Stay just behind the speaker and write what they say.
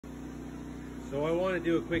So I want to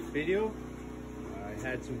do a quick video. I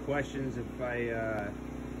had some questions if I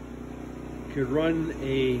could run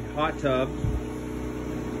a hot tub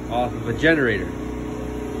off of a generator.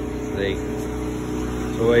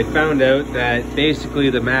 So I found out that basically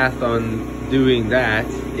the math on doing that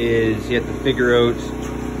is you have to figure out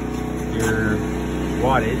your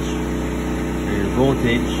wattage, your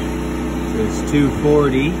voltage. So it's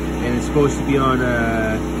 240 and it's supposed to be on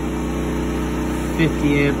a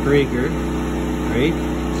 50 amp breaker, right?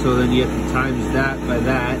 So then you have to times that by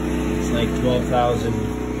that. It's like 12,000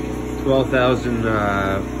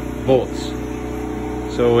 volts.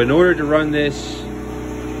 So in order to run this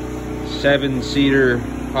 7-seater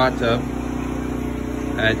hot tub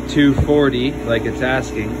at 240 like it's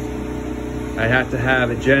asking, I have to have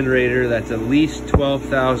a generator that's at least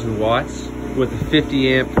 12,000 watts with a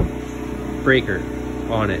 50 amp breaker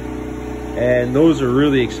on it, and those are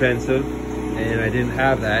really expensive and I didn't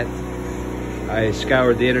have that. I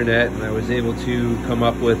scoured the internet and I was able to come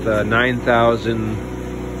up with a 9,000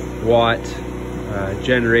 watt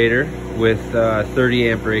generator with a 30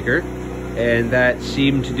 amp breaker, and that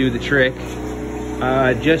seemed to do the trick,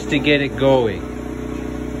 just to get it going,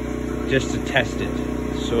 just to test it.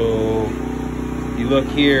 So you look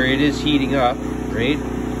here, it is heating up, right?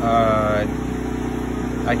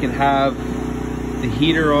 I can have the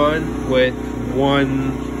heater on with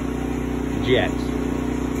one jet,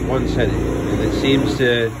 one setting, and it seems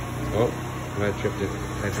to, oh, I might have tripped it.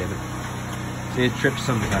 God damn it. See, it trips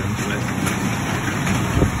sometimes, but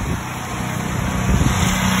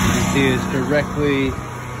you can see it's directly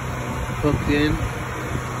hooked in.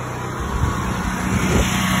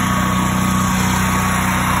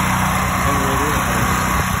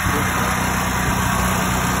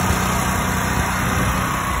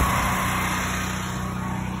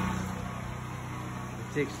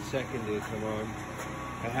 It takes a second to come on.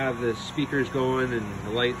 I have the speakers going and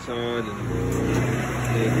the lights on, and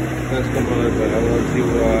it does come on, but I want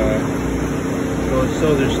to,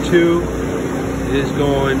 so there's two, it is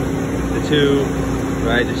going, the two,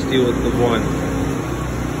 but I just deal with the one.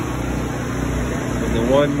 And the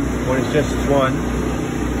one, when it's just one,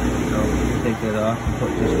 so take that off and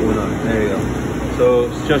put just one on, there you go.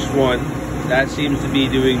 So it's just one, that seems to be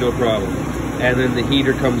doing no problem. And then the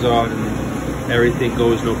heater comes on and everything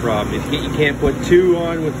goes no problem. You can't put two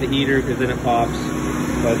on with the heater because then it pops.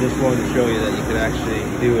 So I just wanted to show you that you can actually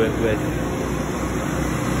do it with.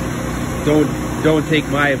 Don't take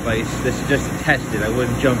my advice. This is just to test it. I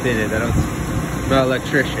wouldn't jump in it. I'm not an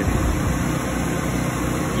electrician.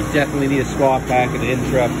 You definitely need a swap pack and an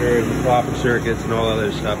interrupter and the proper circuits and all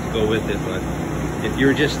other stuff to go with it. But if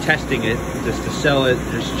you're just testing it, just to sell it,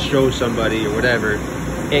 just to show somebody or whatever,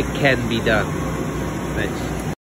 it can be done. Thanks.